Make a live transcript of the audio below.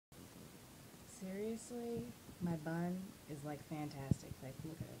seriously, my bun is like fantastic. Like,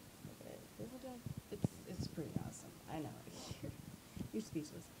 look at it, look at it. It's pretty awesome. I know. You're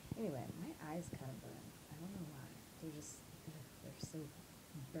speechless. Anyway, my eyes kind of burn. I don't know why. They're just, they're so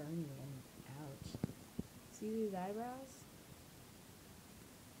burny and ouch. See these eyebrows?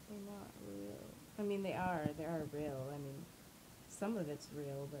 They're not real. I mean, they are real. I mean, some of it's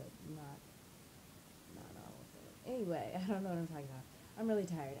real, but not all of it. Anyway, I don't know what I'm talking about. I'm really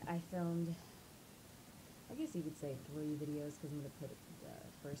tired. I filmed, I guess you could say 3 videos because I'm going to put the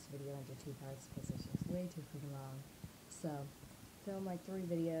first video into 2 parts because it's just way too freaking long. So, filmed like 3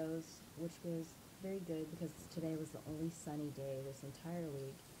 videos, which was very good because today was the only sunny day this entire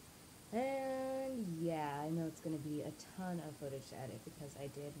week. And yeah, I know it's going to be a ton of footage to edit because I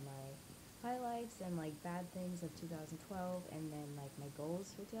did my highlights and like bad things of 2012 and then like my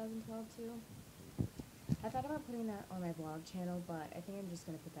goals for 2012 too. I thought about putting that on my vlog channel, but I think I'm just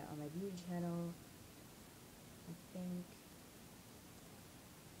going to put that on my beauty channel. I think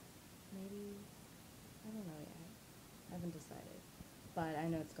maybe, I don't know yet. I haven't decided. But I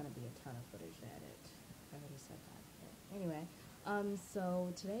know it's going to be a ton of footage to edit. I already said that. But anyway, so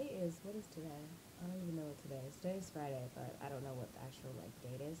today is, what is today? I don't even know what today is. Today is Friday, but I don't know what the actual, like,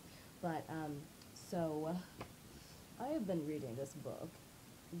 date is. But, so, I have been reading this book,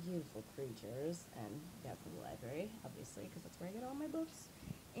 Beautiful Creatures, and got from the library, obviously, because that's where I get all my books.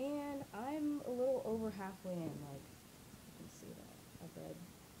 And I'm a little over halfway in, like, you can see that. I've read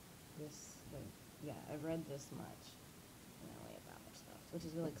this, like, yeah, I've read this much. And I only have that much stuff, which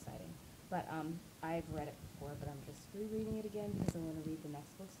is really exciting. But, I've read it before, but I'm just rereading it again because I want to read the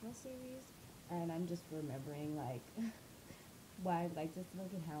next books in the series. And I'm just remembering, like, why I like this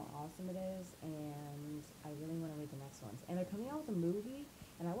book and how awesome it is, and I really want to read the next ones. And they're coming out with a movie,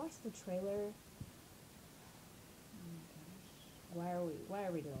 and I watched the trailer. Oh my gosh. Why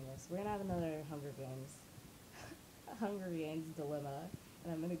are we doing this? We're gonna have another Hunger Games Hunger Games dilemma,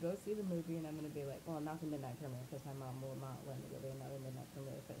 and I'm gonna go see the movie, and I'm gonna be like, well, not the midnight premiere, because my mom will not let me go to another midnight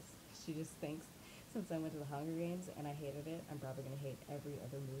premiere, because she just thinks, since I went to the Hunger Games and I hated it, I'm probably gonna hate every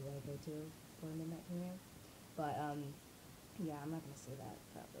other movie I go to for a midnight premiere. But yeah, I'm not gonna see that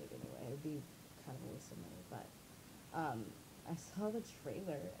late anyway. It would be kind of a waste of money. But I saw the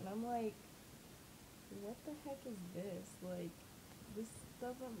trailer, and I'm like, what the heck is this? Like, this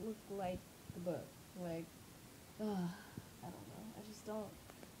doesn't look like the book. Like, I don't know. I just don't.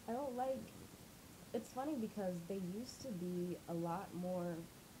 I don't like. It's funny because they used to be a lot more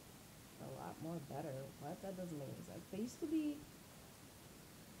better. What? That doesn't make any sense. They used to be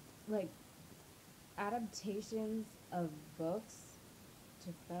like adaptations of books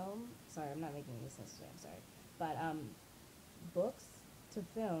to film. Sorry, I'm not making any sense today. I'm sorry, but books to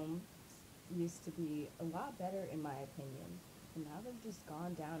film used to be a lot better in my opinion. And now they've just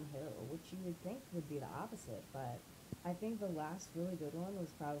gone downhill, which you would think would be the opposite, but I think the last really good one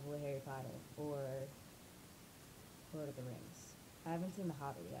was probably Harry Potter or Lord of the Rings. I haven't seen The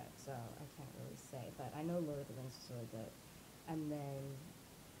Hobbit yet, so I can't really say, but I know Lord of the Rings is really good. And then,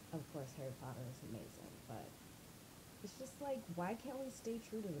 of course, Harry Potter is amazing, but it's just like, why can't we stay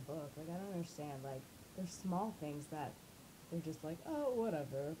true to the book? Like, I don't understand. Like, there's small things that they're just like, oh,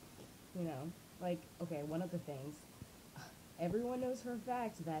 whatever. You know, like, okay, one of the things, everyone knows for a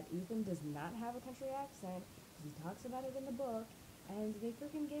fact that Ethan does not have a country accent, because he talks about it in the book, and they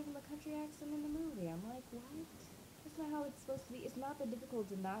freaking gave him a country accent in the movie. I'm like, what? That's not how it's supposed to be. It's not that difficult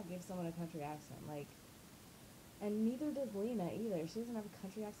to not give someone a country accent. Like, and neither does Lena either. She doesn't have a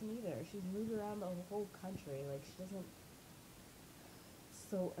country accent either. She's moved around the whole country. Like, she doesn't. It's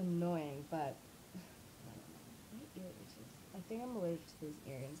so annoying, but I don't know. My ear itches. I think I'm allergic to these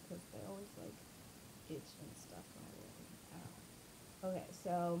earrings because they always like itch and stuff when I wear them. Ow. Okay,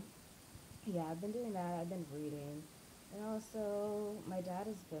 so yeah, I've been doing that. I've been reading, and also my dad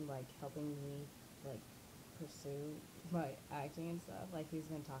has been like helping me like pursue my acting and stuff. Like he's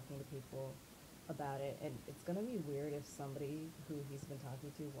been talking to people about it, and it's gonna be weird if somebody who he's been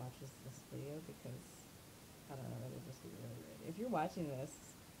talking to watches this video because I don't know, it'll just be really weird. If you're watching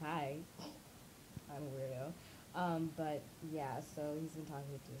this, hi, I'm a weirdo. But yeah, so he's been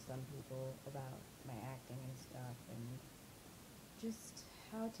talking to some people about my acting and stuff, and just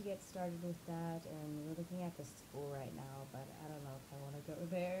how to get started with that. And we're looking at the school right now, but I don't know if I want to go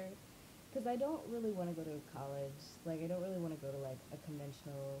there because I don't really want to go to college. Like, I don't really want to go to like a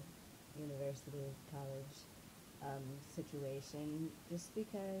conventional university college situation, just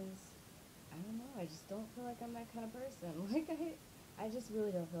because I don't know. I just don't feel like I'm that kind of person. Like I just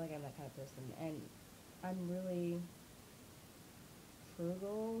really don't feel like I'm that kind of person, and I'm really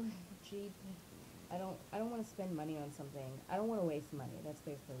frugal, cheap. I don't want to spend money on something. I don't want to waste money. That's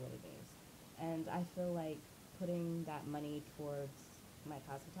basically what it is. And I feel like putting that money towards my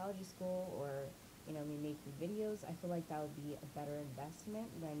cosmetology school, or me making videos, I feel like that would be a better investment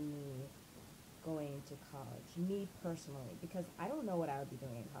than me going to college. Me personally, because I don't know what I would be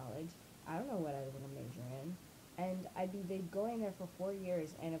doing in college. I don't know what I want to major in. And I'd be going there for 4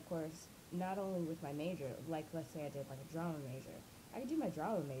 years, and of course, not only with my major, like let's say I did like a drama major. I could do my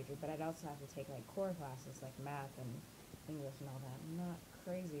drama major, but I'd also have to take like core classes like math and English and all that. I'm not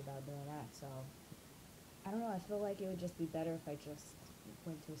crazy about doing that, so I don't know. I feel like it would just be better if I just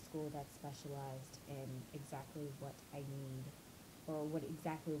went to a school that specialized in exactly what I need, or what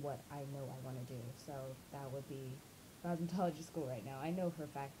I know I want to do. So that would be cosmetology school right now. I know for a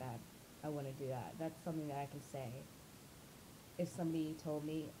fact that I want to do that. That's something that I can say. If somebody told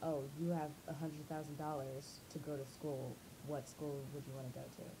me, "Oh, you have $100,000 to go to school, what school would you want to go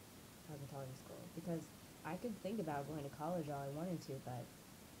to?" Cosmetology school, because I could think about going to college all I wanted to, but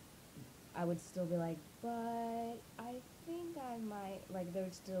I would still be like, but I think I might, like, there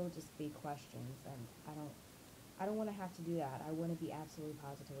would still just be questions, and I don't want to have to do that. I want to be absolutely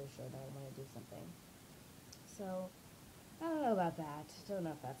positively sure that I want to do something. So, I don't know about that. Don't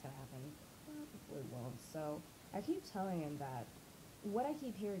know if that's going to happen. Probably won't. So, I keep telling him that what I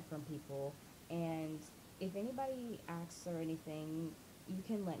keep hearing from people, and if anybody asks or anything, you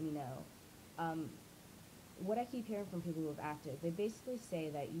can let me know. Um, what I keep hearing from people who have acted, they basically say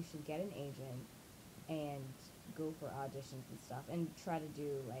that you should get an agent and go for auditions and stuff, and try to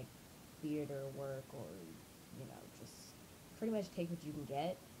do like theater work, or just pretty much take what you can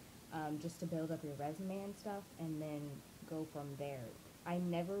get, just to build up your resume and stuff, and then go from there. I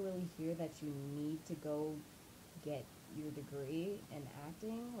never really hear that you need to go get your degree in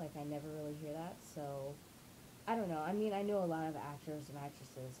acting. Like, I never really hear that. So I don't know. I mean, I know a lot of actors and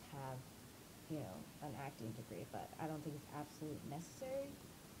actresses have an acting degree, but I don't think it's absolutely necessary.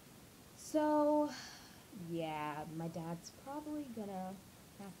 So, yeah, my dad's probably gonna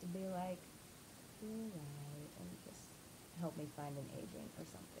have to be like, you're right, and just help me find an agent or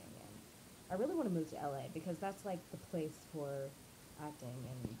something. And I really want to move to LA, because that's like the place for acting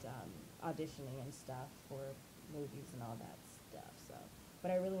and auditioning and stuff for movies and all that stuff. So,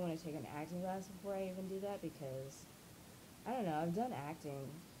 but I really want to take an acting class before I even do that, because I don't know. I've done acting.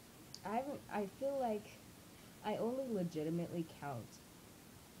 I haven't. I feel like I only legitimately count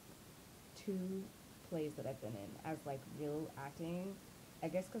two plays that I've been in as like real acting. I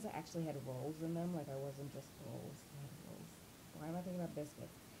guess because I actually had roles in them. Like, I wasn't just roles. I had roles. Why am I thinking about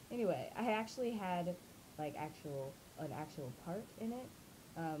biscuits? Anyway, I actually had like an actual part in it.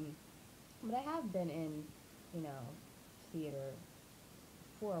 Um, but I have been in, you know, theater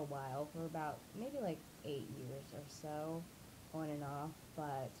for a while, for about maybe like 8 years or so, on and off.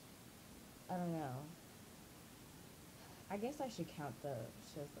 But I don't know. I guess I should count the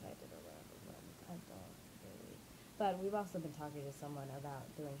shows that I did or whatever, but I don't really. But we've also been talking to someone about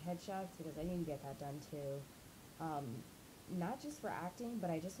doing headshots, because I need to get that done too. Um, Not just for acting, but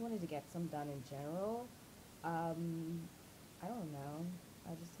I just wanted to get some done in general. Um, I don't know.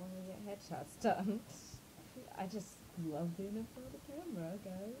 I just wanted to get headshots done. I just love being in front of the camera,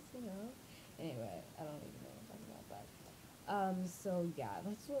 guys. Anyway, I don't even know what I'm talking about, but so yeah,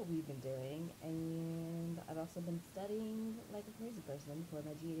 that's what we've been doing, and I've also been studying like a crazy person for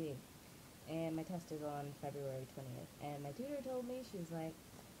my GED, and my test is on February 20th, and my tutor told me, she was like,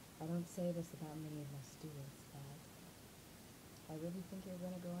 I don't say this about many of my students, but I really think you're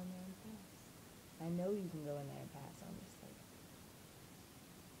gonna go in there and pass. I know you can go in there and pass. I'm just like,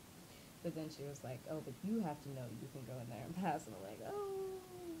 but then she was like, oh, but you have to know you can go in there and pass, and I'm like, oh,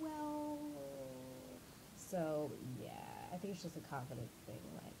 well, so yeah, I think it's just a confidence thing.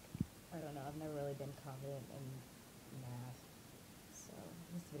 Like, I don't know, I've never really been confident in math, so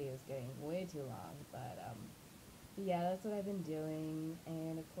this video is getting way too long, but yeah, that's what I've been doing,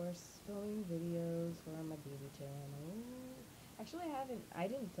 and of course, filming videos for my beauty channel. Actually, I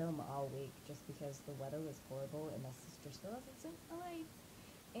didn't film all week, just because the weather was horrible, and my sister still hasn't sent a light,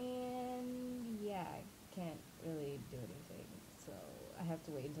 and yeah, I can't really do anything, so I have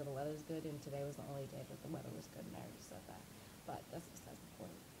to wait until the weather's good, and today was the only day that the weather was good, and I already said that, but that's besides the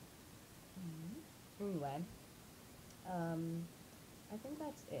point. Anyway, um, I think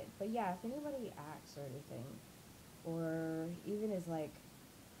that's it. But yeah, if anybody acts or anything, or even is like,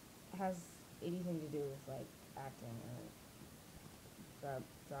 has anything to do with like acting or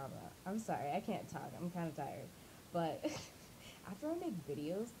drama. I'm sorry, I can't talk. I'm kind of tired. But after I make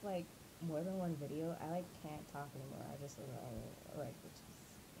videos, like more than one video, I like can't talk anymore. I just like, which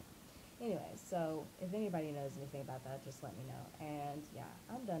is, anyway. So if anybody knows anything about that, just let me know. And yeah,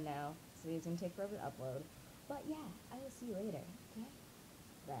 I'm done now. So it's gonna take forever to upload. But yeah, I will see you later. Okay.